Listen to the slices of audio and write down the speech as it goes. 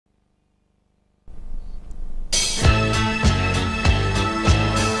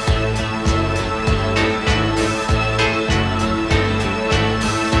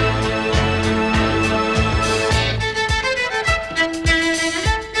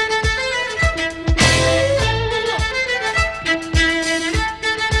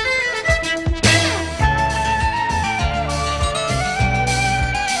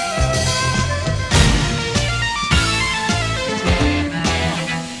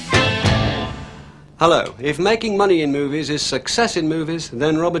Hello. If making money in movies is success in movies,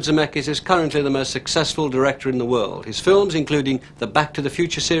 then Robert Zemekis is currently the most successful director in the world. His films, including the Back to the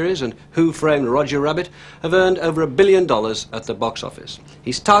Future series and Who Framed Roger Rabbit, have earned over $1 billion at the box office.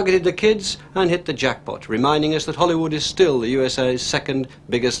 He's targeted the kids and hit the jackpot, reminding us that Hollywood is still the USA's second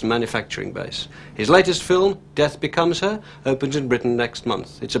biggest manufacturing base. His latest film, Death Becomes Her, opens in Britain next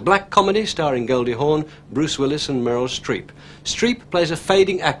month. It's a black comedy starring Goldie Hawn, Bruce Willis and Meryl Streep. Streep plays a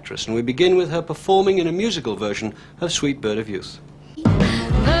fading actress, and we begin with her performing in a musical version of Sweet Bird of Youth.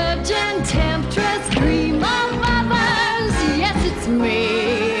 Virgin temptress, dream of others. Yes, it's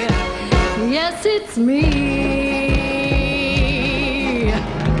me. Yes, it's me.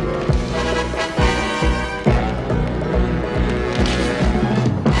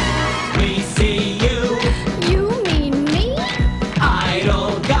 We see you. You mean me?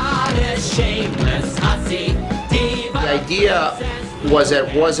 Idle goddess, shameless hussy, diva. The idea was that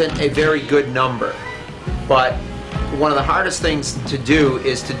it wasn't a very good number, but one of the hardest things to do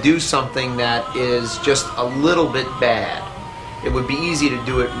is to do something that is just a little bit bad. It would be easy to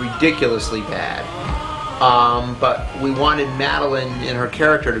do it ridiculously bad, but we wanted Madeline and her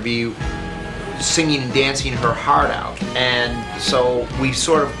character to be singing and dancing her heart out, and so we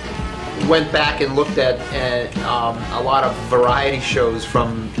sort of went back and looked at a lot of variety shows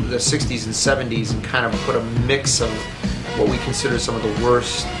from the 60s and 70s and kind of put a mix of what we consider some of the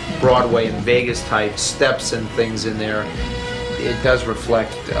worst Broadway and Vegas type steps and things in there. It does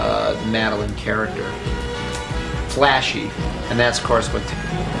reflect the Madeline character. Flashy, and that's of course what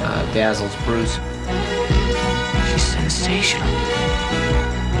dazzles Bruce. She's sensational.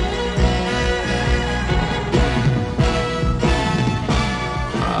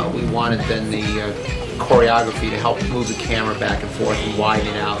 We wanted then the choreography to help move the camera back and forth and widen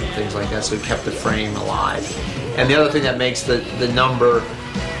it out and things like that, so we kept the frame alive. And the other thing that makes the number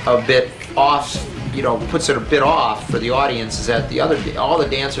a bit off, you know, puts it a bit off for the audience, is that all the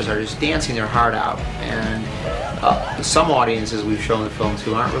dancers are just dancing their heart out, and some audiences we've shown the film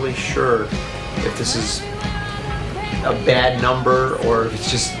to aren't really sure if this is a bad number or if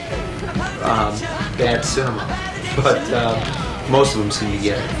it's just bad cinema, but most of them seem to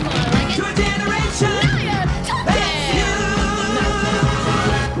get it. Your generation.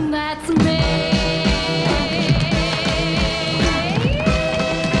 That's me.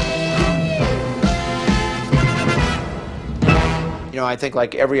 You know, I think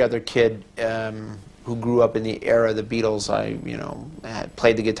like every other kid who grew up in the era of the Beatles, I, had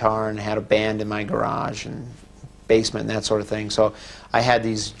played the guitar and had a band in my garage and basement and that sort of thing. So I had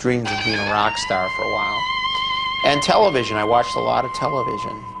these dreams of being a rock star for a while. And television, I watched a lot of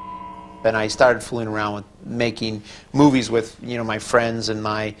television. And I started fooling around with making movies with, my friends and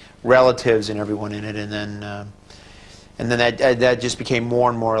my relatives and everyone in it, and then that just became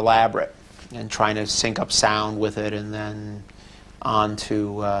more and more elaborate, and trying to sync up sound with it, and then on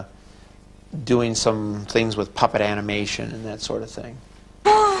to doing some things with puppet animation and that sort of thing.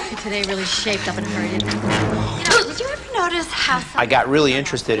 Today really shaped up and hurried it. Did you ever notice how I got really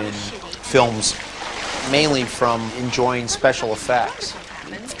interested in films mainly from enjoying special effects,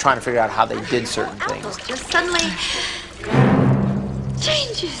 trying to figure out how they did certain things. just suddenly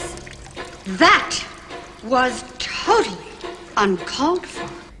changes? That was totally uncalled for.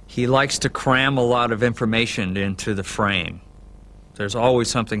 He likes to cram a lot of information into the frame. There's always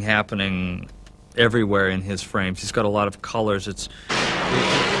something happening everywhere in his frames. He's got a lot of colors. There's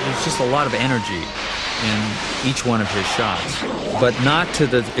just a lot of energy in each one of his shots, but not to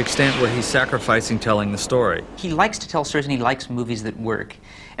the extent where he's sacrificing telling the story. He likes to tell stories, and he likes movies that work.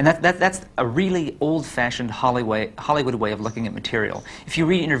 And that's a really old-fashioned Hollywood way of looking at material. If you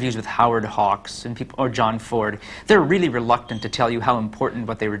read interviews with Howard Hawks and people, or John Ford, they're really reluctant to tell you how important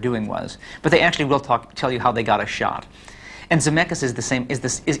what they were doing was, but they actually will tell you how they got a shot. And Zemekis is the same.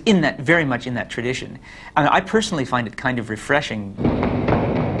 Is very much in that tradition. And I personally find it kind of refreshing.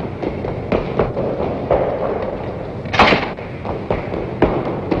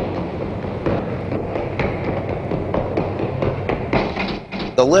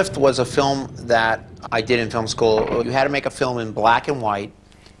 The Lift was a film that I did in film school. You had to make a film in black and white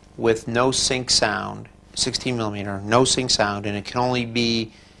with no sync sound, 16 millimeter, no sync sound, and it can only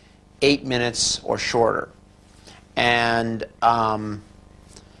be 8 minutes or shorter. And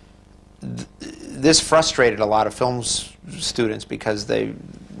this frustrated a lot of film students because they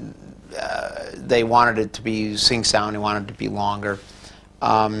wanted it to be sync sound, they wanted it to be longer.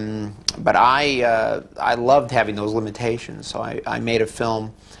 But I loved having those limitations, so I made a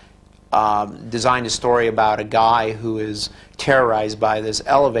film, designed a story about a guy who is terrorized by this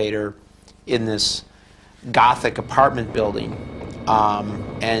elevator in this Gothic apartment building,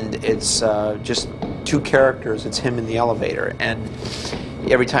 and it's just two characters. It's him in the elevator, and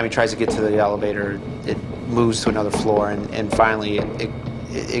every time he tries to get to the elevator, it moves to another floor, and finally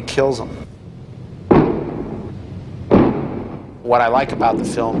it kills him. What I like about the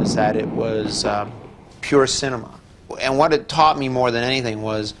film is that it was pure cinema. And what it taught me more than anything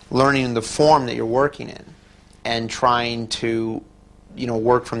was learning the form that you're working in and trying to,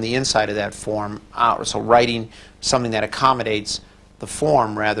 work from the inside of that form out. So writing something that accommodates the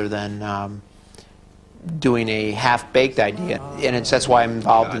form rather than doing a half-baked idea. And that's why I'm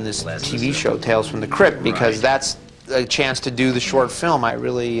involved in this TV show, Tales from the Crypt, because that's a chance to do the short film. I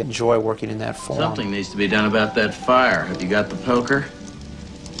really enjoy working in that form. Something needs to be done about that fire. Have you got the poker?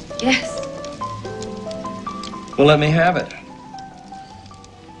 Yes. Well, let me have it.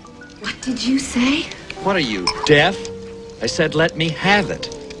 What did you say? What are you, deaf? I said let me have it.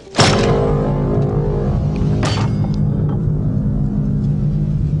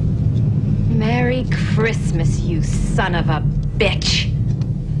 Merry Christmas, you son of a bitch.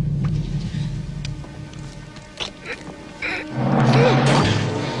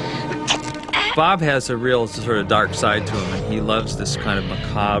 Bob has a real sort of dark side to him, and he loves this kind of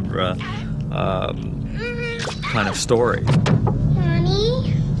macabre kind of story.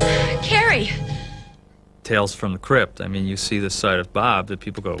 Honey? Carrie! Tales from the Crypt. I mean, you see this side of Bob that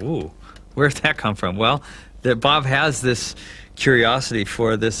people go, ooh, where'd that come from? Well, that Bob has this curiosity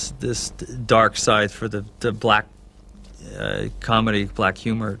for this dark side, for the black comedy, black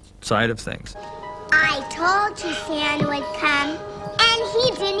humor side of things. I told you Santa would come, and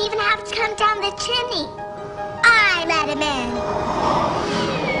he didn't even have to come down the chimney. I let him in.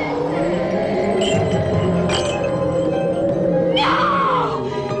 No!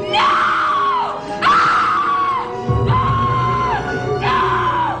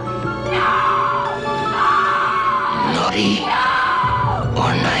 Naughty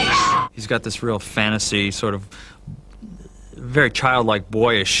or nice? He's got this real fantasy, sort of very childlike,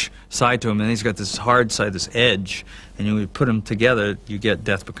 boyish side to him, and he's got this hard side, this edge, and when you put them together, you get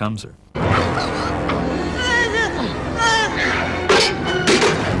Death Becomes Her.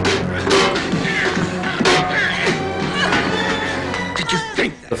 Did you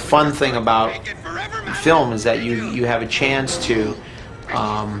think that? The fun thing about film is that you have a chance to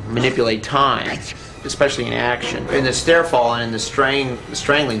manipulate time, especially in action. In the stairfall and in the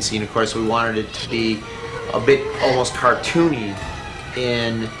strangling scene, of course, we wanted it to be a bit almost cartoony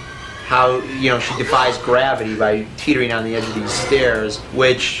in how, she defies gravity by teetering on the edge of these stairs,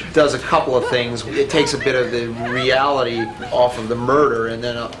 which does a couple of things. It takes a bit of the reality off of the murder and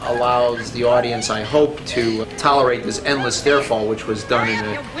then allows the audience, I hope, to tolerate this endless stairfall, which was done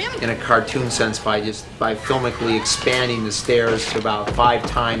in a cartoon sense by filmically expanding the stairs to about 5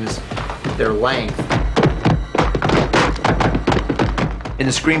 times their length. In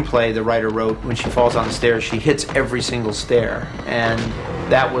the screenplay, the writer wrote, when she falls down the stairs, she hits every single stair. And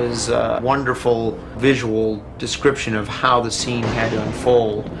that was a wonderful visual description of how the scene had to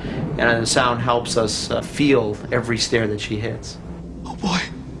unfold. And the sound helps us feel every stair that she hits. Oh, boy.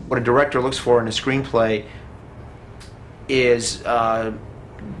 What a director looks for in a screenplay is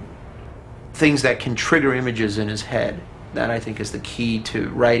things that can trigger images in his head. That, I think, is the key to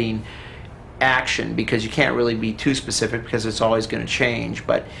writing action, because you can't really be too specific because it's always going to change.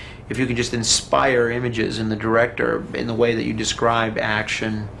 But if you can just inspire images in the director in the way that you describe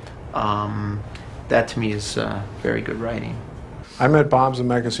action, that to me is very good writing. I met Bob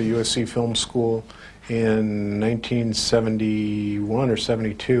Zemekis at USC Film School in 1971 or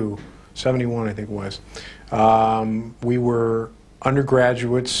 72, 71 I think it was. We were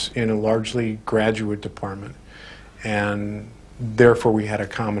undergraduates in a largely graduate department, and therefore we had a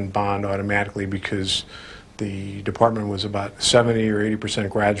common bond automatically because the department was about 70 or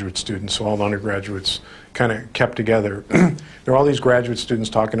 80% graduate students, so all the undergraduates kind of kept together. There were all these graduate students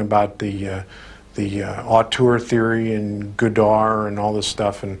talking about the auteur theory and Godard and all this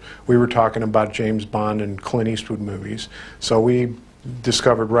stuff, and we were talking about James Bond and Clint Eastwood movies. So we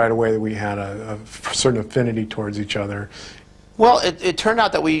discovered right away that we had a certain affinity towards each other. Well, it turned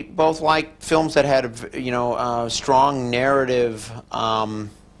out that we both liked films that had, strong narrative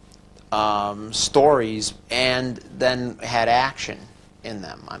stories and then had action in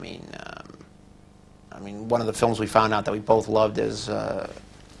them. I mean, one of the films we found out that we both loved as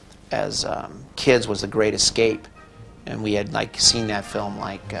kids was The Great Escape, and we had seen that film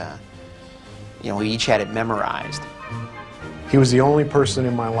we each had it memorized. He was the only person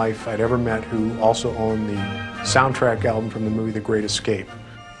in my life I'd ever met who also owned the soundtrack album from the movie The Great Escape.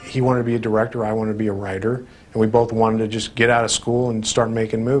 He wanted to be a director, I wanted to be a writer, and we both wanted to just get out of school and start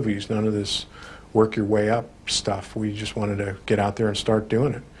making movies. None of this work your way up stuff. We just wanted to get out there and start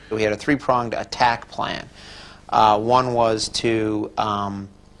doing it. We had a three-pronged attack plan. One was to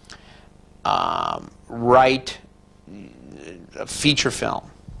write a feature film,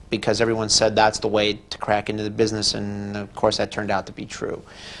 because everyone said that's the way to crack into the business, and of course that turned out to be true.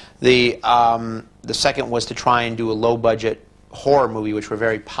 The second was to try and do a low-budget horror movie, which were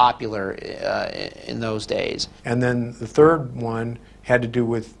very popular in those days. And then the third one had to do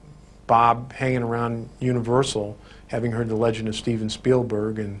with Bob hanging around Universal, having heard the legend of Steven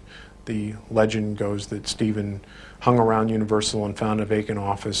Spielberg, and the legend goes that Steven hung around Universal and found a vacant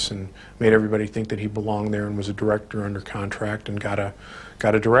office and made everybody think that he belonged there and was a director under contract and got a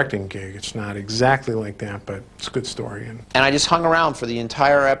directing gig. It's not exactly like that, but it's a good story. And I just hung around for the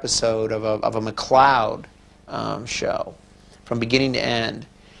entire episode of a McCloud show, from beginning to end.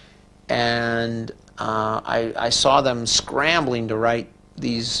 And I saw them scrambling to write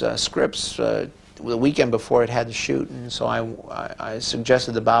these scripts the weekend before it had to shoot, and so I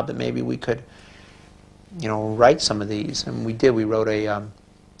suggested to Bob that maybe we could, write some of these, and we did. We wrote a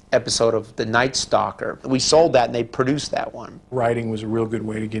episode of The Night Stalker. We sold that, and they produced that one. Writing was a real good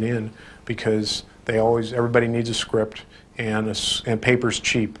way to get in, because everybody needs a script, and paper's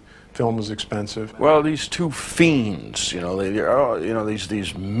cheap. Film is expensive. Well, these two fiends, these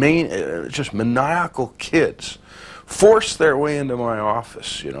just maniacal kids forced their way into my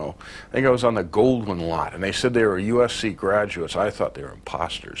office, I think I was on the Goldwyn lot, and they said they were USC graduates. I thought they were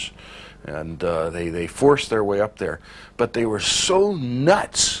imposters. And they forced their way up there. But they were so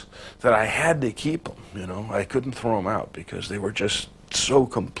nuts that I had to keep them, I couldn't throw them out because they were just so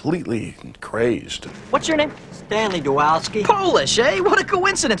completely crazed. What's your name? Stanley Dwowski. Polish, eh? What a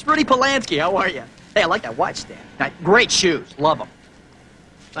coincidence. Rudy Polanski, how are you? Hey, I like that watch, Stan. Great shoes. Love them.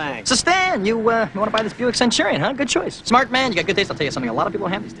 Thanks. So, Stan, you want to buy this Buick Centurion, huh? Good choice. Smart man, you got good taste. I'll tell you something a lot of people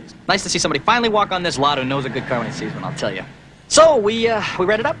have these days. Nice to see somebody finally walk on this lot who knows a good car when he sees one, I'll tell you. So, we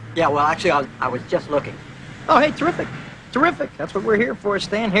read it up? Yeah, well, actually, I was just looking. Oh, hey, terrific. Terrific. That's what we're here for,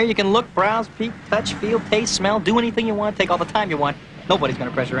 Stan. Here you can look, browse, peek, touch, feel, taste, smell, do anything you want, take all the time you want. Nobody's going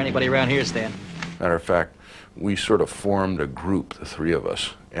to pressure anybody around here, Stan. Matter of fact, we sort of formed a group, the three of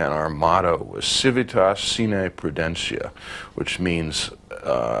us, and our motto was Civitas Sine Prudentia, which means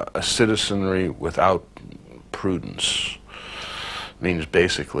a citizenry without prudence. Means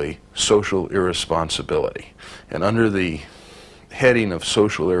basically social irresponsibility. And under the heading of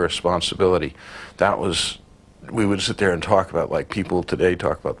social irresponsibility, we would sit there and talk about, like people today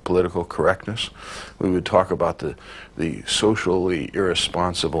talk about political correctness. We would talk about the socially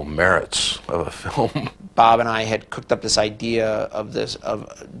irresponsible merits of a film. Bob and I had cooked up this idea of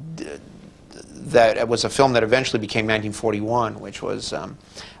that it was a film that eventually became 1941, which was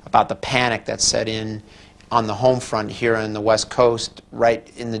about the panic that set in on the home front here on the West Coast right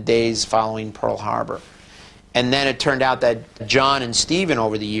in the days following Pearl Harbor. And then it turned out that John and Stephen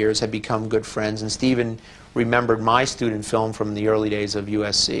over the years had become good friends, and Stephen remembered my student film from the early days of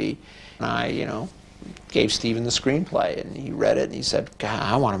USC. And I, gave Stephen the screenplay, and he read it, and he said, God,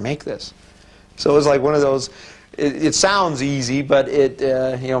 I want to make this. So it was like one of those, it sounds easy, but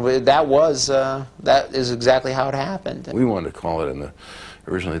that is exactly how it happened. We wanted to call it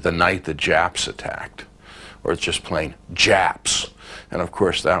originally The Night the Japs Attacked, or it's just plain Japs. And of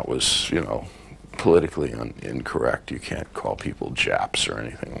course that was, politically incorrect. You can't call people Japs or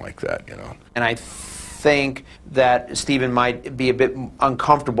anything like that, And I think that Stephen might be a bit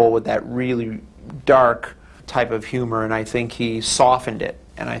uncomfortable with that really dark type of humor, and I think he softened it.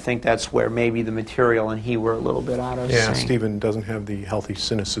 And I think that's where maybe the material and he were a little bit out of sync. Yeah, Stephen doesn't have the healthy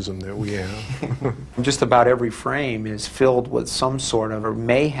cynicism that we have. Just about every frame is filled with some sort of a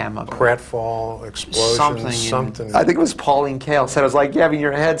mayhem of pratfall, explosion, something. I think it was Pauline Kael said it was like having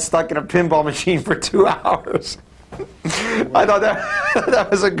your head stuck in a pinball machine for 2 hours. I thought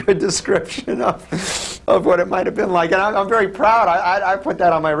that was a good description of what it might have been like, and I'm very proud. I put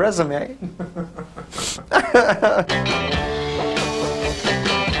that on my resume.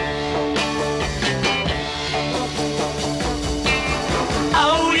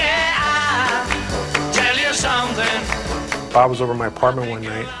 Oh yeah, I'll tell you something. Bob was over at my apartment one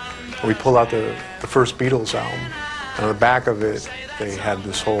night, and we pulled out the first Beatles album. And on the back of it, they had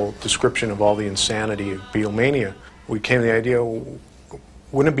this whole description of all the insanity of Beatlemania. We came to the idea,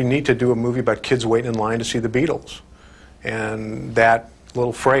 wouldn't it be neat to do a movie about kids waiting in line to see the Beatles? And that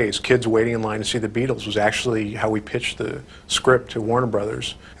little phrase, kids waiting in line to see the Beatles, was actually how we pitched the script to Warner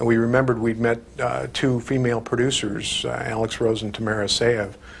Brothers. And we remembered we'd met two female producers, Alex Rose and Tamara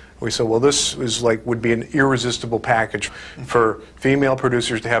Sayev. We said, well, this is would be an irresistible package for female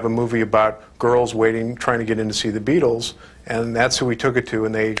producers to have a movie about girls waiting, trying to get in to see the Beatles. And that's who we took it to,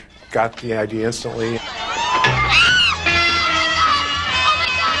 and they got the idea instantly.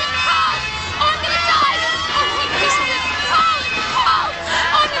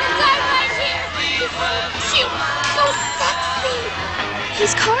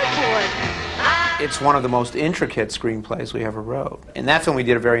 He's cardboard. It's one of the most intricate screenplays we ever wrote. In that film, we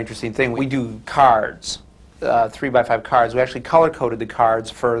did a very interesting thing. We do cards, 3x5 cards. We actually color-coded the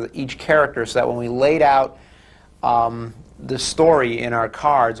cards for each character so that when we laid out the story in our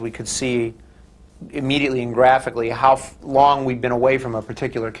cards, we could see immediately and graphically how long we'd been away from a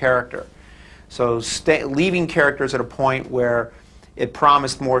particular character. So leaving characters at a point where it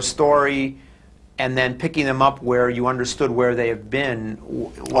promised more story, and then picking them up where you understood where they have been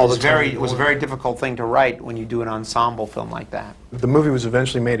was a very difficult thing to write when you do an ensemble film like that. The movie was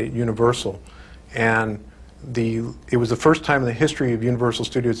eventually made at Universal, and it was the first time in the history of Universal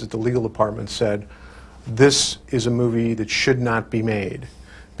Studios that the legal department said, this is a movie that should not be made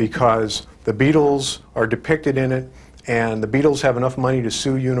because the Beatles are depicted in it, and the Beatles have enough money to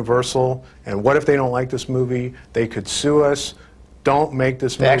sue Universal, and what if they don't like this movie? They could sue us. Don't make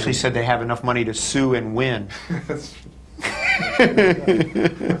this movie. They actually said they have enough money to sue and win.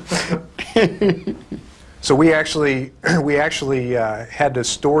 So we actually had to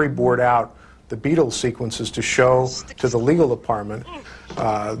storyboard out the Beatles sequences to show to the legal department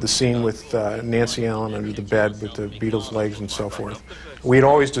the scene with Nancy Allen under the bed with the Beatles' legs and so forth. We had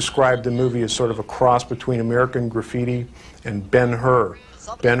always described the movie as sort of a cross between American Graffiti and Ben-Hur.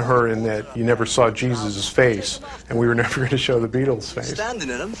 Ben-Hur in that you never saw Jesus' face, and we were never going to show the Beatles' face. Standing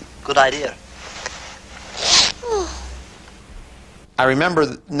in them. Good idea. I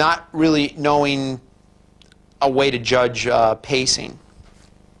remember not really knowing a way to judge pacing.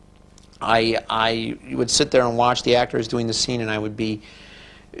 I would sit there and watch the actors doing the scene, and I would be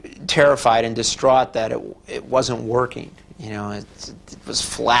terrified and distraught that it wasn't working. You know, it was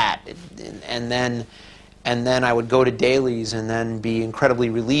flat, and then I would go to dailies and then be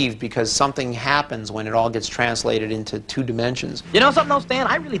incredibly relieved because something happens when it all gets translated into 2 dimensions. You know something though, Stan?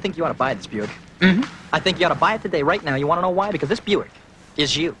 I really think you ought to buy this Buick. I think you ought to buy it today, right now. You want to know why? Because this Buick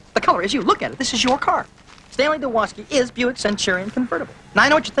is you. The color is you. Look at it. This is your car. Stanley Kowalski is Buick Centurion convertible. Now I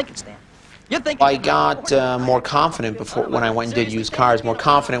know what you're thinking, Stan. I got more confident when I went and did used cars, more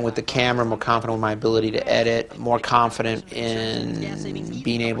confident with the camera, more confident with my ability to edit, more confident in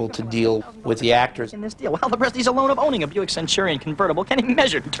being able to deal with the actors. In this deal, well, the prestige alone of owning a Buick Centurion convertible can't be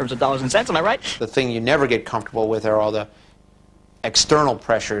measured in terms of dollars and cents, am I right? The thing you never get comfortable with are all the external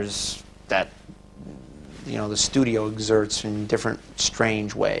pressures that the studio exerts in different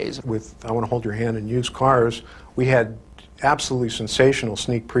strange ways. With I Want to Hold Your Hand and used cars, we had absolutely sensational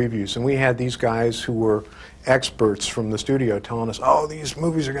sneak previews, and we had these guys who were experts from the studio telling us, "Oh, these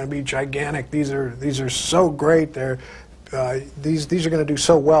movies are going to be gigantic. These are so great. These are going to do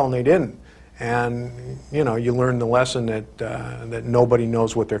so well," and they didn't. And you learn the lesson that nobody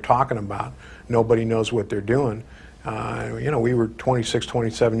knows what they're talking about. Nobody knows what they're doing. We were 26,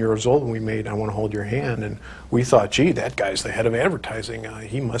 27 years old when we made I Want to Hold Your Hand, and we thought, gee, that guy's the head of advertising.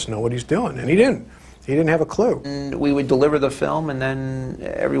 He must know what he's doing, and he didn't. He didn't have a clue. And we would deliver the film, and then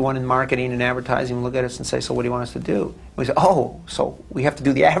everyone in marketing and advertising would look at us and say, so what do you want us to do? We say, oh, so we have to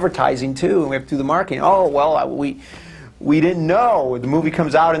do the advertising too, and we have to do the marketing. Oh, well, we didn't know. The movie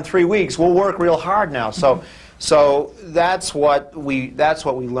comes out in 3 weeks. We'll work real hard now. So that's what we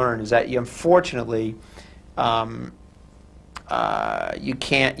learned, is that unfortunately you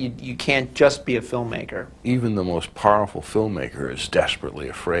can't just be a filmmaker. Even the most powerful filmmaker is desperately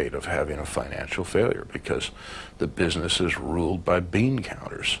afraid of having a financial failure because the business is ruled by bean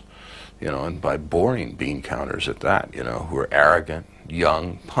counters, and by boring bean counters at that, who are arrogant,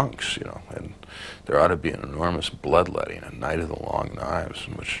 young punks, and there ought to be an enormous bloodletting, a Night of the Long Knives,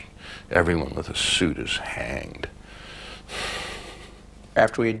 in which everyone with a suit is hanged.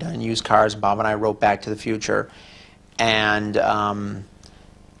 After we had done used cars, Bob and I wrote Back to the Future, and a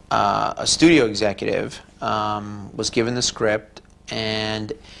studio executive was given the script,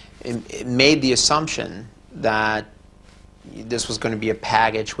 and it made the assumption that this was going to be a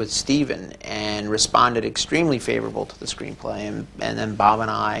package with Steven, and responded extremely favorable to the screenplay. And then Bob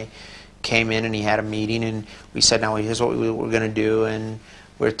and I came in, and he had a meeting, and we said, now here's what we're going to do, and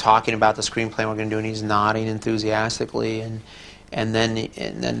we're talking about the screenplay we're going to do, and he's nodding enthusiastically, And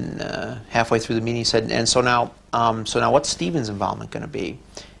then halfway through the meeting, he said, "And so now what's Steven's involvement going to be?"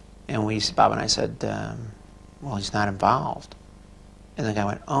 And Bob and I said, "Well, he's not involved." And the guy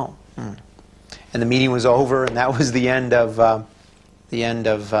went, "Oh." And the meeting was over, and that was the end of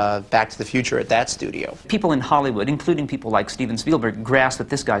Back to the Future at that studio. People in Hollywood, including people like Steven Spielberg, grasp that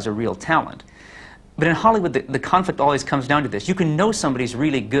this guy's a real talent. But in Hollywood, the conflict always comes down to this. You can know somebody's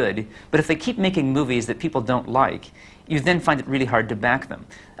really good, but if they keep making movies that people don't like, you then find it really hard to back them.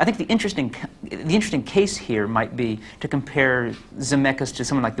 I think the interesting case here might be to compare Zemekis to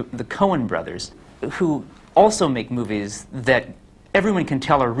someone like the Coen brothers, who also make movies that everyone can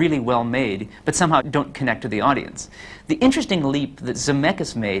tell are really well made, but somehow don't connect to the audience. The interesting leap that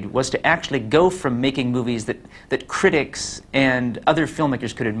Zemekis made was to actually go from making movies that critics and other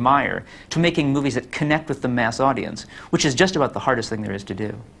filmmakers could admire to making movies that connect with the mass audience, which is just about the hardest thing there is to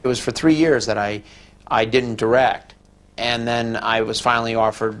do. It was for 3 years that I didn't direct, and then I was finally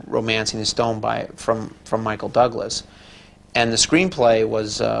offered Romancing the Stone from Michael Douglas, and the screenplay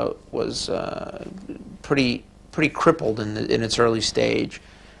was pretty crippled in its early stage,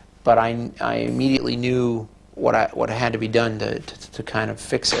 but I immediately knew what had to be done to kind of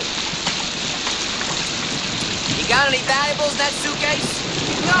fix it. You got any valuables in that suitcase?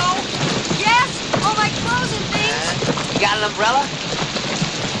 No. Yes. All my clothes and things. You got an umbrella?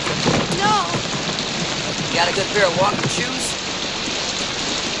 No. You got a good pair of walking shoes?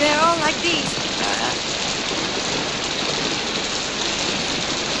 They're all like these.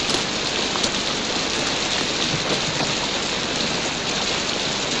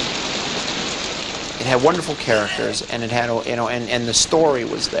 It had wonderful characters, and it had, and the story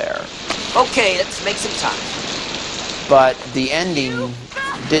was there. Okay, let's make some time. But the ending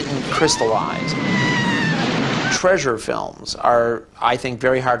didn't crystallize. Treasure films are, I think,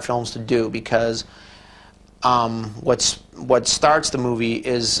 very hard films to do because what starts the movie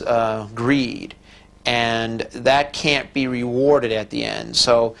is greed, and that can't be rewarded at the end.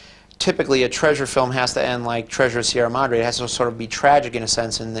 So typically a treasure film has to end like Treasure of Sierra Madre. It has to sort of be tragic in a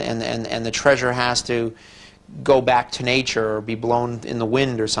sense, and the treasure has to go back to nature or be blown in the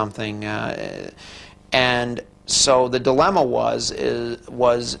wind or something. And so the dilemma was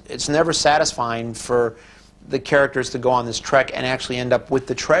it's never satisfying for the characters to go on this trek and actually end up with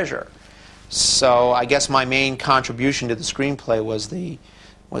the treasure. So I guess my main contribution to the screenplay was the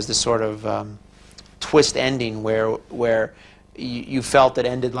sort of twist ending where you felt it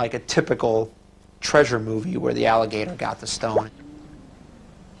ended like a typical treasure movie where the alligator got the stone.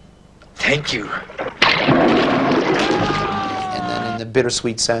 Thank you. And then in the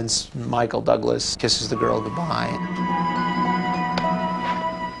bittersweet sense, Michael Douglas kisses the girl goodbye.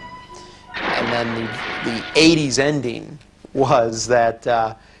 And then the 80s ending was that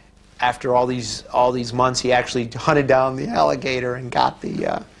after all these months, he actually hunted down the alligator and got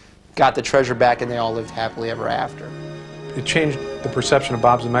the treasure back, and they all lived happily ever after. It changed the perception of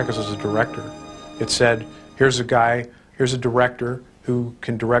Bob Zemekis as a director. It said, here's a director who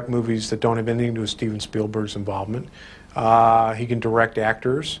can direct movies that don't have anything to do with Steven Spielberg's involvement. He can direct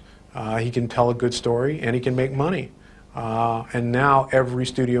actors, he can tell a good story, and he can make money. And now every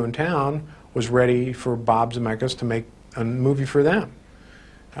studio in town was ready for Bob Zemekis to make a movie for them.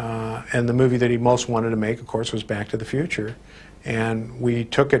 And the movie that he most wanted to make, of course, was Back to the Future. And we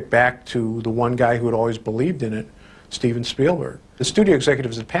took it back to the one guy who had always believed in it, Steven Spielberg. The studio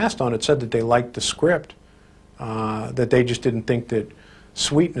executives that passed on it said that they liked the script, that they just didn't think that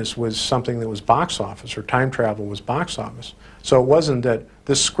sweetness was something that was box office or time travel was box office. So it wasn't that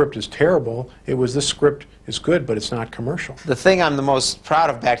this script is terrible, it was this script is good but it's not commercial. The thing I'm the most proud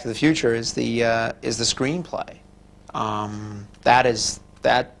of Back to the Future is the screenplay.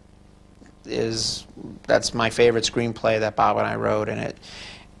 That's my favorite screenplay that Bob and I wrote, and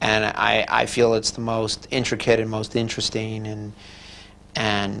I feel it's the most intricate and most interesting,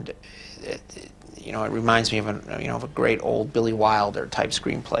 and it reminds me of a great old Billy Wilder type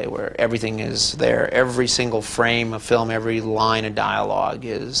screenplay where everything is there, every single frame of film, every line of dialogue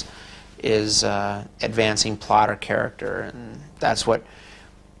is advancing plot or character, and that's what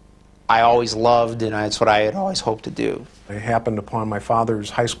I always loved, and that's what I had always hoped to do. I happened upon my father's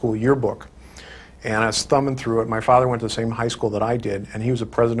high school yearbook, and I was thumbing through it. My father went to the same high school that I did, and he was the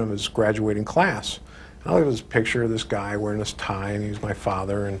president of his graduating class. And I looked at this picture of this guy wearing this tie, and he was my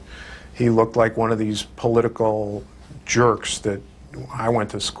father, and he looked like one of these political jerks that I went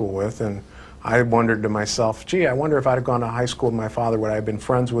to school with, and I wondered to myself, gee, I wonder if I'd have gone to high school with my father, would I have been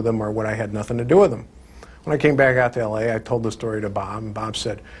friends with him, or would I had nothing to do with him? When I came back out to L.A., I told the story to Bob, and Bob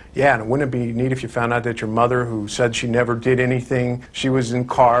said, yeah, and wouldn't it be neat if you found out that your mother, who said she never did anything, she was in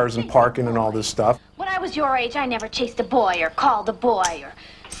cars and parking and all this stuff? What I was your age, I never chased a boy or called a boy or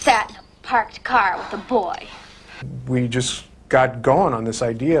sat in a parked car with a boy. We just got going on this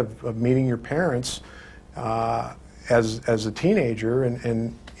idea of meeting your parents as a teenager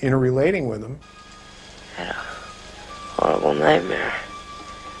and interrelating with them. I had a horrible nightmare.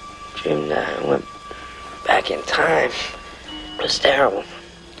 Dreamed that I went back in time. It was terrible.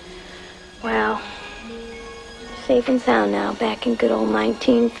 Well, safe and sound now, back in good old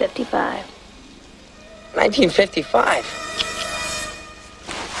 1955. 1955?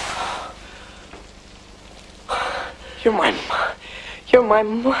 You're my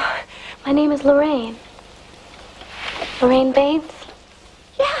My name is Lorraine. Lorraine Bates?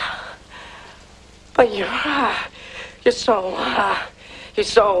 Yeah. But you're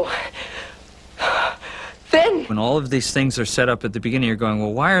so thin. When all of these things are set up at the beginning, you're going,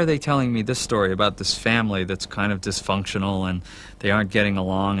 well, why are they telling me this story about this family that's kind of dysfunctional and they aren't getting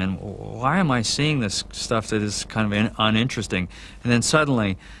along, and why am I seeing this stuff that is kind of uninteresting? And then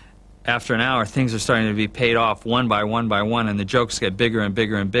suddenly, after an hour, things are starting to be paid off one by one by one, and the jokes get bigger and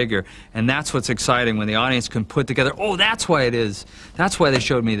bigger and bigger. And that's what's exciting, when the audience can put together, oh, that's why it is. That's why they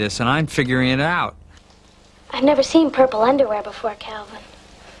showed me this, and I'm figuring it out. I've never seen purple underwear before, Calvin.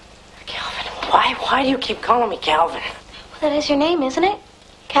 Calvin, why do you keep calling me Calvin? Well, that is your name, isn't it?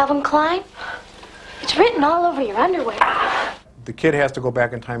 Calvin Klein? It's written all over your underwear. The kid has to go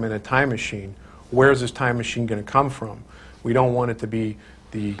back in time in a time machine. Where's this time machine going to come from? We don't want it to be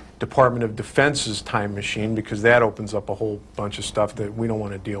the Department of Defense's time machine, because that opens up a whole bunch of stuff that we don't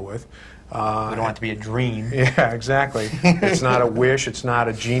want to deal with. We don't want it to be a dream. Yeah, exactly. It's not a wish, it's not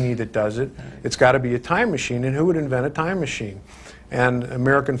a genie that does it. It's got to be a time machine, and who would invent a time machine? And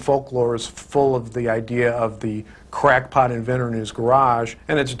American folklore is full of the idea of the crackpot inventor in his garage,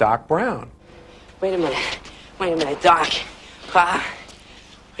 and it's Doc Brown. Wait a minute, Doc. Are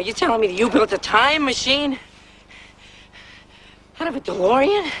you telling me that you built a time machine? Out of a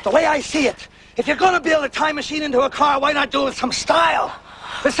DeLorean? The way I see it, if you're gonna build a time machine into a car, why not do it with some style?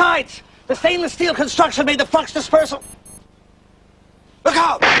 Besides, the stainless steel construction made the flux dispersal. Look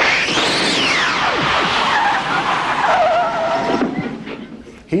out!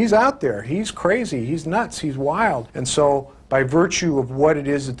 He's out there. He's crazy. He's nuts. He's wild. And so, by virtue of what it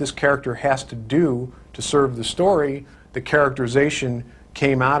is that this character has to do to serve the story, the characterization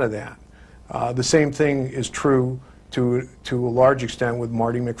came out of that. The same thing is true to a large extent with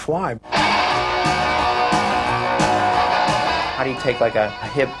Marty McFly. How do you take like a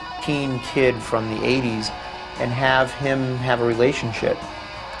hip teen kid from the 80s and have him have a relationship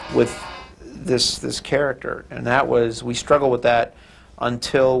with this character? And that was, we struggled with that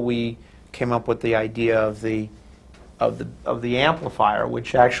until we came up with the idea of the amplifier,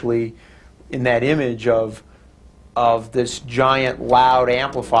 which actually, in that image of this giant loud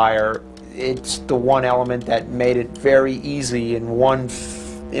amplifier, it's the one element that made it very easy in one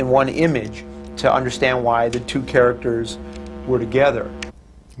image to understand why the two characters were together.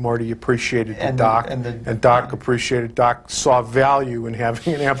 Marty appreciated Doc, and Doc appreciated, Doc saw value in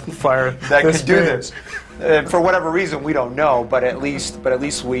having an amplifier that could do this. For whatever reason, we don't know, but at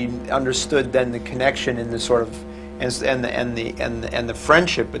least we understood then the connection and the sort of and the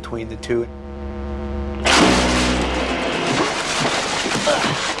friendship between the two.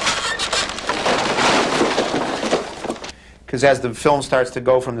 Because as the film starts to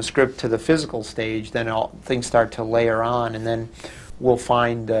go from the script to the physical stage, then things start to layer on, and then we'll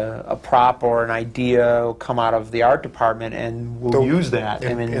find a prop or an idea will come out of the art department, and we'll use that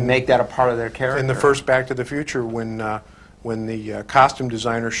and make that a part of their character. In the first Back to the Future, when the costume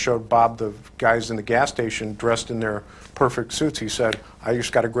designer showed Bob the guys in the gas station dressed in their perfect suits, he said, "I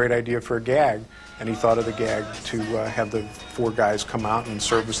just got a great idea for a gag." And he thought of the gag to have the four guys come out and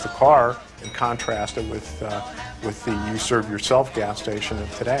service the car and contrast it with the You Serve Yourself gas station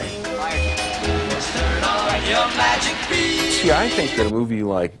of today. See, I think that a movie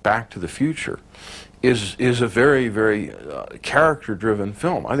like Back to the Future is a very, very character-driven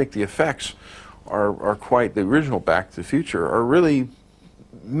film. I think the effects are quite, the original Back to the Future are really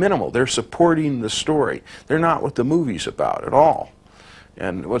minimal. They're supporting the story. They're not what the movie's about at all.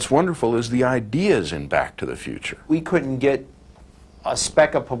 And what's wonderful is the ideas in Back to the Future. We couldn't get a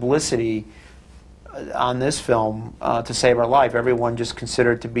speck of publicity on this film to save our life. Everyone just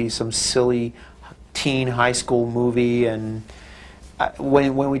considered it to be some silly teen high school movie, and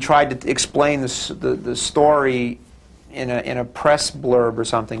when we tried to explain the story in a press blurb or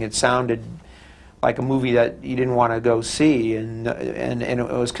something, it sounded like a movie that you didn't want to go see, and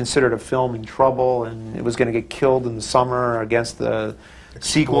it was considered a film in trouble, and it was going to get killed in the summer against the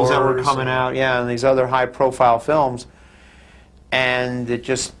sequels that were coming out, and these other high-profile films, and it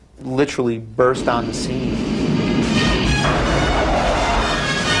just literally burst on the scene.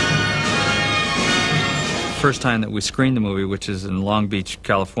 First time that we screened the movie, which is in Long Beach,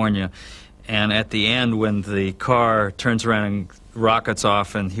 California, and at the end when the car turns around and rockets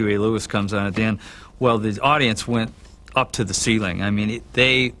off and Huey Lewis comes on at the end, well, the audience went up to the ceiling. I mean,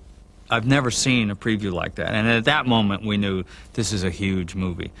 I've never seen a preview like that, and at that moment we knew this is a huge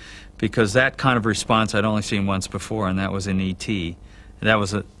movie, because that kind of response I'd only seen once before, and that was in E.T. That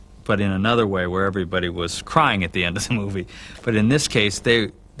was but in another way, where everybody was crying at the end of the movie. But in this case,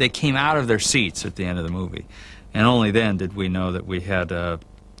 they came out of their seats at the end of the movie, and only then did we know that we had a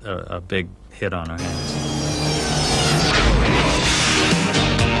big hit on our hands.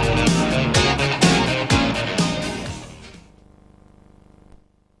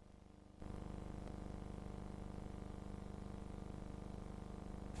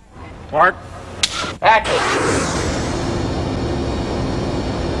 Mark, action!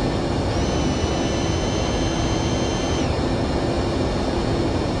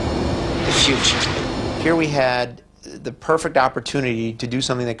 The future. Here we had the perfect opportunity to do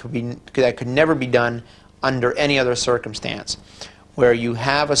something that could never be done under any other circumstance, where you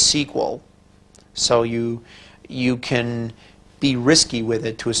have a sequel, so you can be risky with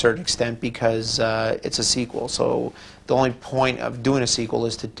it to a certain extent because it's a sequel. So the only point of doing a sequel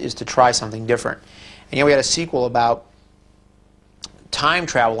is to try something different. And yet we had a sequel about time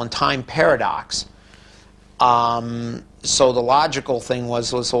travel and time paradox. So the logical thing was,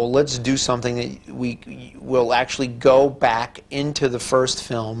 so let's do something that we will actually go back into the first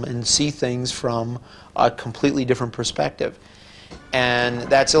film and see things from a completely different perspective. And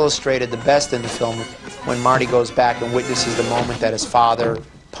that's illustrated the best in the film when Marty goes back and witnesses the moment that his father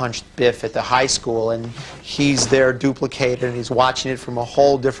punched Biff at the high school, and he's there duplicated, and he's watching it from a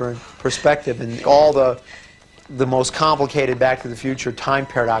whole different perspective, and all the most complicated Back to the Future time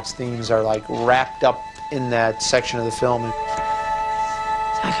paradox themes are like wrapped up in that section of the film.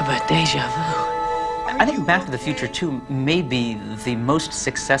 Talk about deja vu. I think Back to the Future 2 may be the most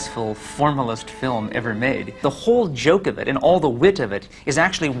successful formalist film ever made. The whole joke of it and all the wit of it is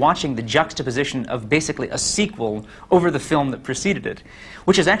actually watching the juxtaposition of basically a sequel over the film that preceded it,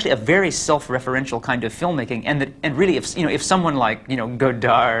 which is actually a very self-referential kind of filmmaking. And really, if someone like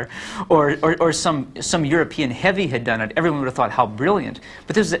Godard or some European heavy had done it, everyone would have thought how brilliant.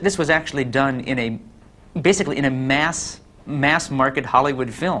 But this was actually done basically in a mass market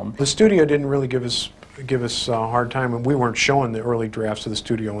Hollywood film. The studio didn't really give us a hard time, and we weren't showing the early drafts to the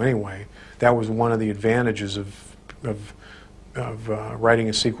studio anyway. That was one of the advantages of writing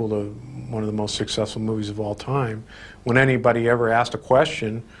a sequel to one of the most successful movies of all time. When anybody ever asked a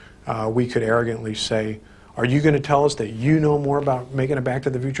question, we could arrogantly say, "Are you going to tell us that you know more about making a Back to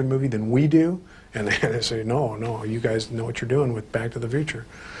the Future movie than we do?" And they say, "No, you guys know what you're doing with Back to the Future."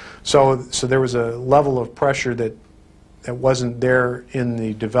 So there was a level of pressure that wasn't there in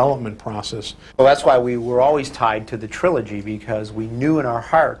the development process. Well, that's why we were always tied to the trilogy, because we knew in our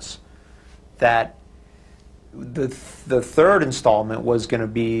hearts that the third installment was going to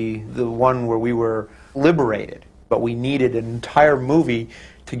be the one where we were liberated. But we needed an entire movie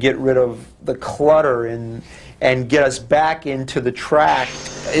to get rid of the clutter and get us back into the track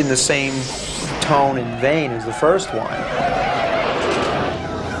in the same tone and vein as the first one.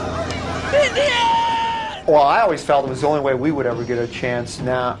 Well, I always felt it was the only way we would ever get a chance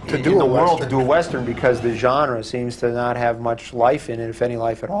now in the world to do a Western, because the genre seems to not have much life in it, if any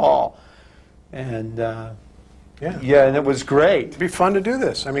life at all. And yeah, and it was great. It'd be fun to do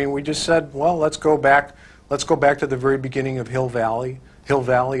this. I mean, we just said, well, let's go back to the very beginning of Hill Valley. Hill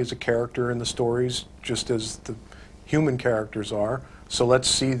Valley is a character in the stories, just as the human characters are. So let's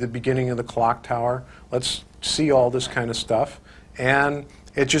see the beginning of the clock tower. Let's see all this kind of stuff, and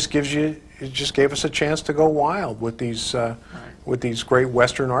it just gave us a chance to go wild with these great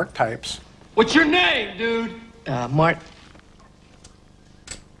Western archetypes. What's your name, dude? Mark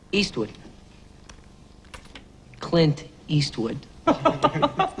Eastwood. Clint Eastwood. What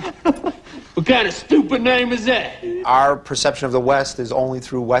kind of stupid name is that? Our perception of the West is only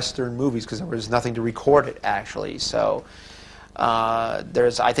through Western movies, because there was nothing to record it, actually. So I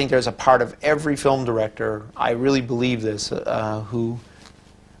think there's a part of every film director, I really believe this,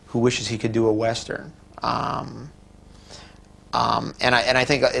 who wishes he could do a Western. And I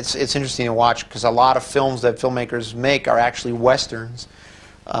think it's interesting to watch, because a lot of films that filmmakers make are actually Westerns.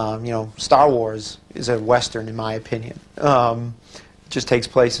 Star Wars is a Western, in my opinion. It just takes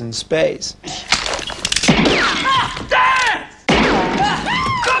place in space. Dance!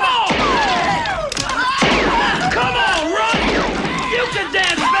 Come on! Come on, run! You can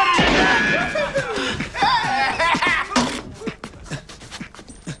dance better than that!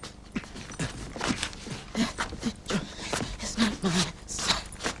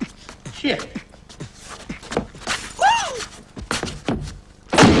 shit.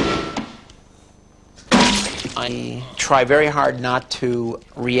 I try very hard not to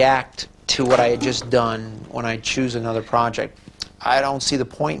react to what I had just done when I choose another project. I don't see the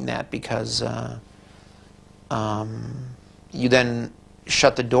point in that because you then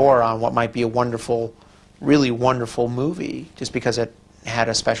shut the door on what might be a wonderful, really wonderful movie just because it had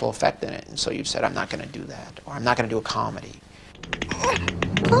a special effect in it. And so you said, I'm not going to do that, or I'm not going to do a comedy.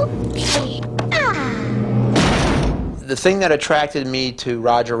 The thing that attracted me to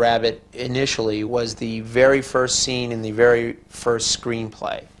Roger Rabbit initially was the very first scene in the very first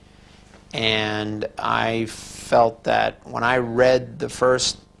screenplay. And I felt that when I read the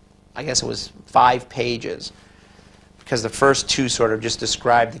first, I guess it was 5 pages, because the first 2 sort of just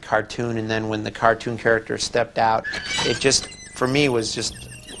described the cartoon, and then when the cartoon character stepped out, it just, for me, was just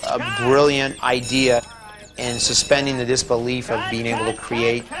a brilliant idea in suspending the disbelief of being able to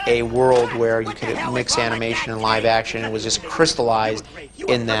create a world where you could mix animation and live action. It was just crystallized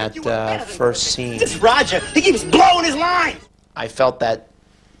in that first scene. This Roger, he keeps blowing his line. I felt that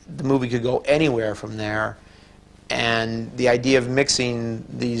the movie could go anywhere from there, and the idea of mixing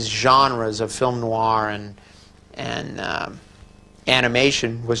these genres of film noir and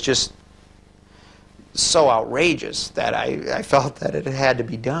animation was just so outrageous that I felt that it had to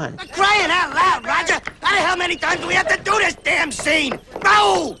be done. Crying out loud, Roger! How the hell many times do we have to do this damn scene?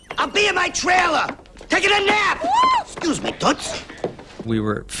 Raoul! I'll be in my trailer, taking a nap! Excuse me, Toots. We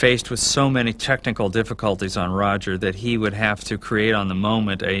were faced with so many technical difficulties on Roger that he would have to create on the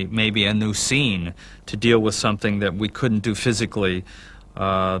moment maybe a new scene to deal with something that we couldn't do physically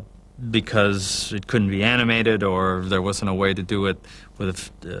because it couldn't be animated, or there wasn't a way to do it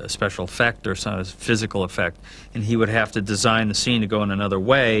with a special effect or some physical effect. And he would have to design the scene to go in another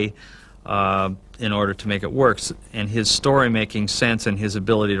way in order to make it work. And his story-making sense and his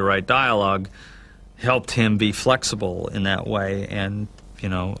ability to write dialogue helped him be flexible in that way, and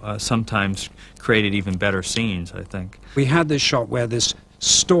sometimes created even better scenes, I think. We had this shot where this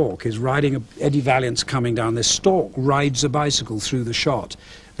stork is riding, Eddie Valiant's coming down, this stork rides a bicycle through the shot.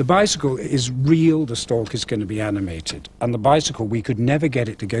 The bicycle is real, the stork is going to be animated. And the bicycle, we could never get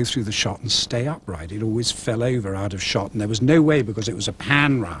it to go through the shot and stay upright. It always fell over out of shot, and there was no way, because it was a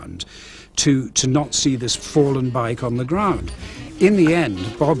pan round, to not see this fallen bike on the ground. In the end,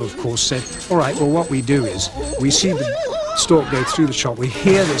 Bob, of course, said, all right, well, what we do is we see the stork go through the shot, we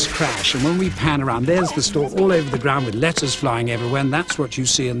hear this crash, and when we pan around, there's the stork all over the ground with letters flying everywhere, and that's what you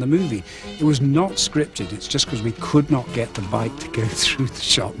see in the movie. It was not scripted, it's just because we could not get the bike to go through the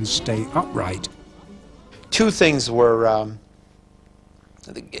shot and stay upright. 2 things were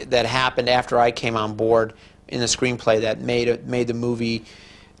that happened after I came on board in the screenplay that made the movie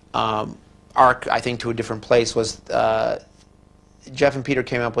arc, I think, to a different place. Was Jeff and Peter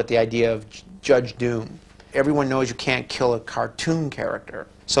came up with the idea of Judge Doom. Everyone knows you can't kill a cartoon character.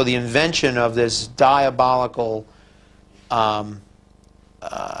 So the invention of this diabolical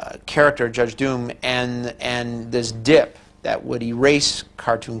character, Judge Doom, and this dip that would erase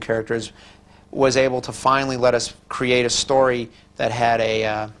cartoon characters was able to finally let us create a story that had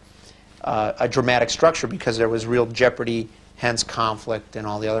a dramatic structure, because there was real jeopardy, hence conflict and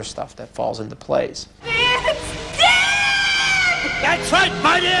all the other stuff that falls into place. That's right,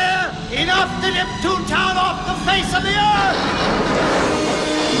 my dear! Enough to dip Toontown off the face of the earth!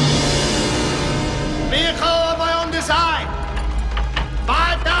 Vehicle of my own design.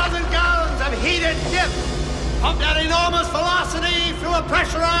 5,000 gallons of heated dip pumped at enormous velocity through a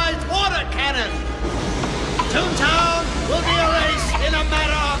pressurized water cannon. Toontown will be erased in a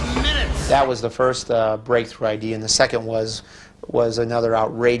matter of minutes. That was the first breakthrough idea, and the second was another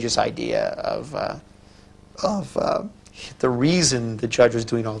outrageous idea of the reason the judge was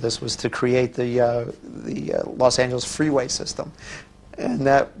doing all this was to create the Los Angeles freeway system, and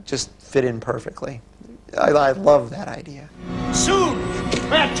that just fit in perfectly. I love that idea. Soon,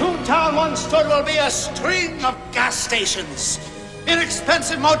 where Toontown once stood will be a string of gas stations,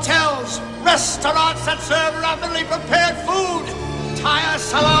 inexpensive motels, restaurants that serve rapidly prepared food, tire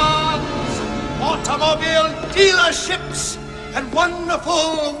salons, automobile dealerships, and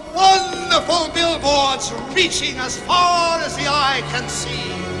wonderful, wonderful billboards reaching as far as the eye can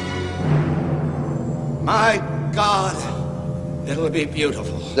see. My God, it'll be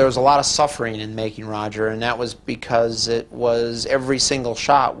beautiful. There was a lot of suffering in making Roger, and that was because every single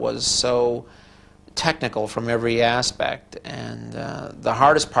shot was so technical from every aspect. And the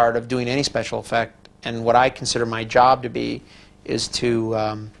hardest part of doing any special effect, and what I consider my job to be, is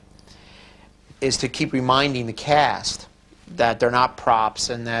to keep reminding the cast that they're not props,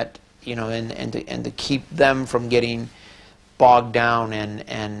 and that and to keep them from getting bogged down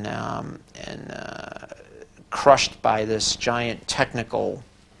and crushed by this giant technical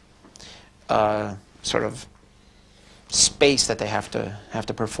sort of space that they have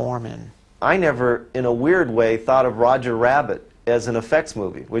to perform in. I never, in a weird way, thought of Roger Rabbit as an effects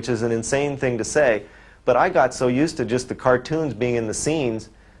movie, which is an insane thing to say, but I got so used to just the cartoons being in the scenes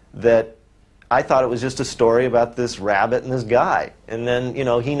that I thought it was just a story about this rabbit and this guy. And then, you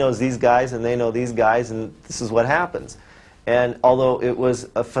know, he knows these guys and they know these guys and this is what happens. And although it was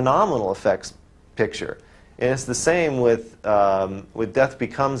a phenomenal effects picture, and it's the same with Death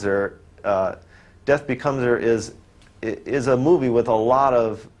Becomes Her. Death Becomes Her is a movie with a lot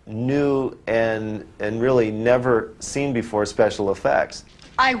of new and really never seen before special effects.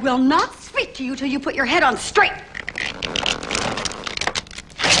 I will not speak to you till you put your head on straight.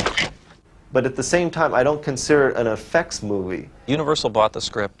 But at the same time, I don't consider it an effects movie. Universal bought the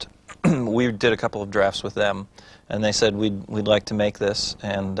script. We did a couple of drafts with them, and they said we'd like to make this.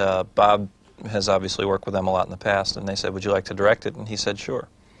 And Bob has obviously worked with them a lot in the past, and they said, would you like to direct it? And he said, sure.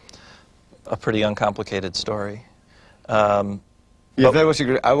 A pretty uncomplicated story. Yeah, that was a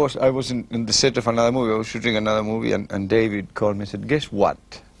great, I was in the set of another movie. I was shooting another movie, and David called me and said, guess what?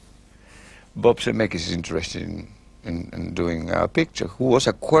 Bob Zemekis is interested in doing a picture, who was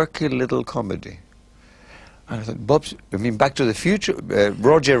a quirky little comedy. And I thought, Back to the Future,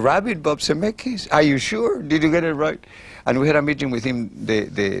 Roger Rabbit, Bob Zemekis? Are you sure? Did you get it right? And we had a meeting with him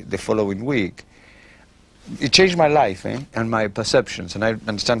the following week. It changed my life, and my perceptions, and I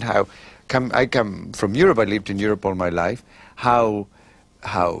understand how I come from Europe. I lived in Europe all my life. How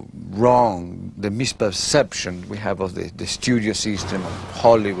wrong the misperception we have of the studio system of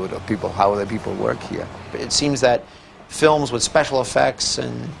Hollywood, of people, how the people work here. It seems that films with special effects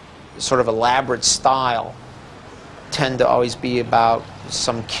and sort of elaborate style tend to always be about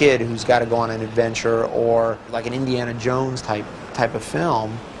some kid who's got to go on an adventure, or like an Indiana Jones type of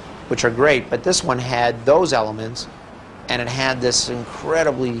film, which are great. But this one had those elements, and it had this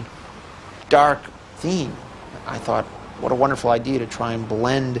incredibly dark theme. I thought, what a wonderful idea to try and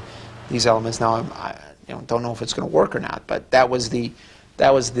blend these elements. Now, I don't know if it's going to work or not, but that was the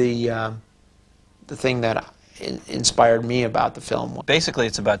thing that inspired me about the film. Basically,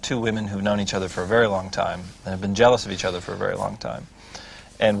 it's about two women who've known each other for a very long time and have been jealous of each other for a very long time,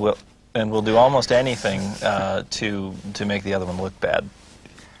 and will do almost anything to make the other one look bad.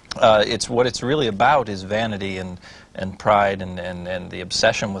 What it's really about is vanity and pride and the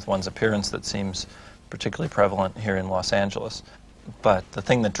obsession with one's appearance that seems particularly prevalent here in Los Angeles. But the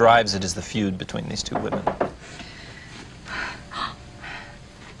thing that drives it is the feud between these two women.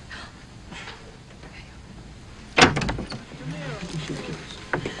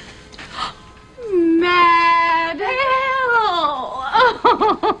 Mad Hill!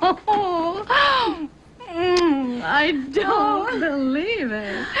 I don't believe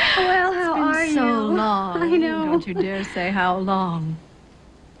it. Well, how are you? So long. I know. Don't you dare say how long.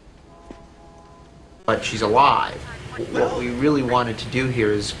 But she's alive. What we really wanted to do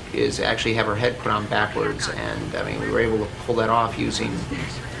here is actually have her head put on backwards, and I mean, we were able to pull that off using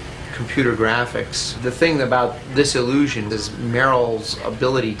computer graphics. The thing about this illusion is Meryl's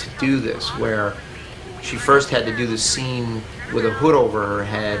ability to do this, where she first had to do the scene with a hood over her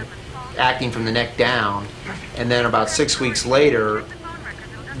head, acting from the neck down, and then about 6 weeks later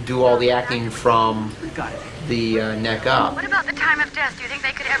do all the acting from the neck up. What about the time of death? Do you think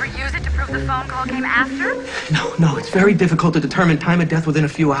they could ever use it to prove the phone call came after? No, it's very difficult to determine time of death within a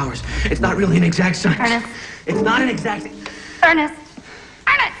few hours. It's not really an exact science. Ernest. It's not an exact... Ernest!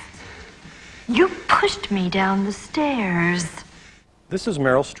 Ernest! You pushed me down the stairs. This is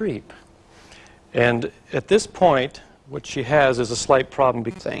Meryl Streep. And at this point, what she has is a slight problem.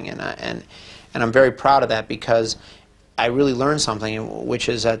 Thing, and I'm very proud of that, because I really learned something, which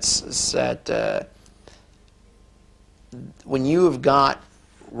is that when you have got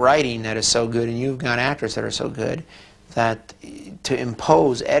writing that is so good and you've got actors that are so good, that to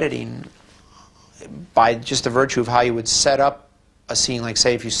impose editing by just the virtue of how you would set up a scene, like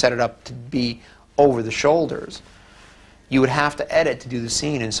say if you set it up to be over the shoulders, you would have to edit to do the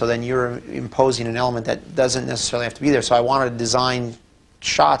scene, and so then you're imposing an element that doesn't necessarily have to be there. So I wanted to design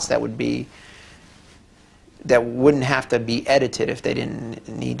shots that wouldn't have to be edited if they didn't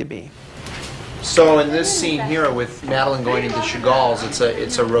need to be. So in this scene here with Madeline going into Chagall's,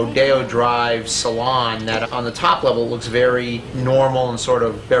 it's a Rodeo Drive salon that on the top level looks very normal and sort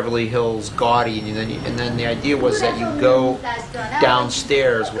of Beverly Hills gaudy, and then the idea was that you go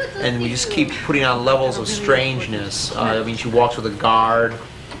downstairs and we just keep putting on levels of strangeness. I mean, she walks with a guard.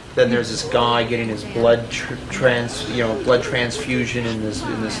 Then there's this guy getting his blood transfusion in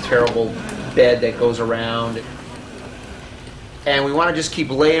this terrible bed that goes around. and we want to just keep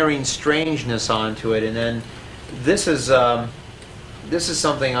layering strangeness onto it. And then this is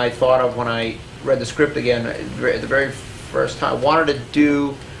something I thought of when I read the script again the very first time. I wanted to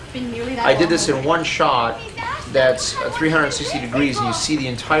do. I did this in one shot that's 360 degrees, and you see the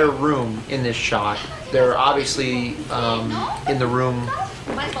entire room in this shot. They're obviously in the room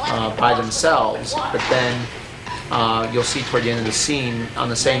by themselves, but then you'll see toward the end of the scene, on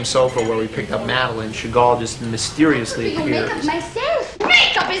the same sofa where we picked up Madeline, Chagall just mysteriously appears. Makeup myself.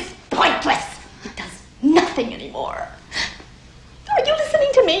 Makeup is pointless. It does nothing anymore. Are you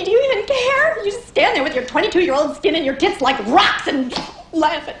listening to me? Do you even care? You just stand there with your 22-year-old skin and your tits like rocks and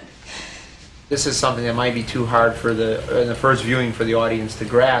laughing. This is something that might be too hard for in the first viewing for the audience to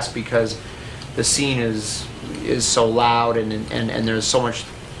grasp, because the scene is so loud and there's so much,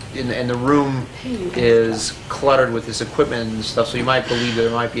 and the room is cluttered with this equipment and stuff, so you might believe that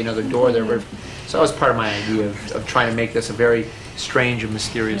there might be another door there. But, so that was part of my idea of trying to make this a very strange and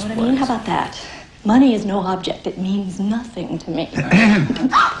mysterious place. You know what I mean? How about that? Money is no object. It means nothing to me.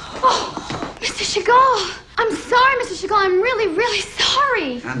 Oh, Mr. Chagall. I'm sorry, Mr. Chagall. I'm really, really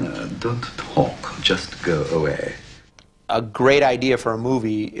sorry. Anna, don't talk. Just go away. A great idea for a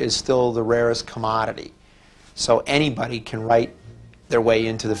movie is still the rarest commodity. So anybody can write their way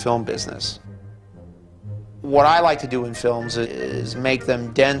into the film business. What I like to do in films is make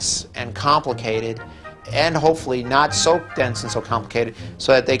them dense and complicated, and hopefully not so dense and so complicated,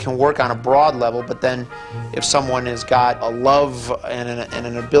 so that they can work on a broad level. But then if someone has got a love and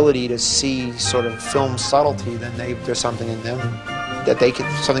an ability to see sort of film subtlety, then there's something in them that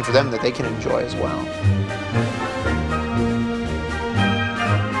something for them that they can enjoy as well.